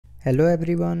Hello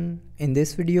everyone, in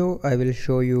this video I will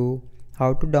show you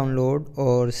how to download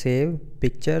or save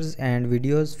pictures and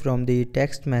videos from the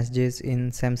text messages in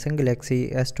Samsung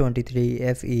Galaxy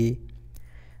S23 FE.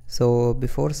 So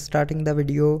before starting the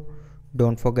video,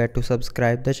 don't forget to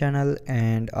subscribe the channel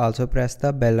and also press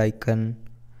the bell icon.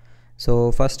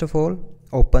 So first of all,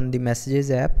 open the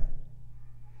messages app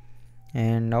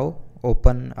and now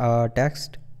open a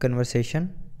text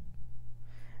conversation.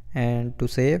 And to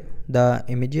save the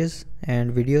images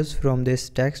and videos from this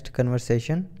text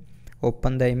conversation,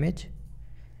 open the image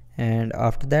and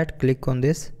after that click on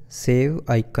this save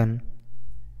icon.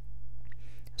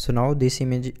 So now this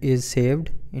image is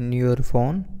saved in your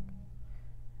phone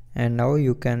and now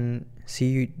you can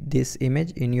see this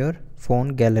image in your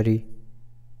phone gallery.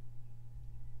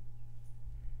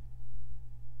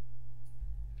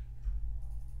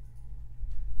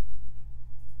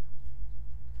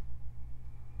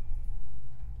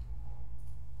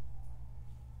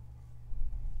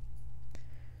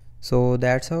 So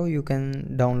that's how you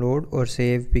can download or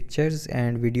save pictures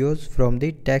and videos from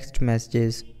the text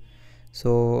messages.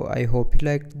 So I hope you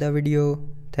liked the video.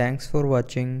 Thanks for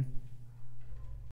watching.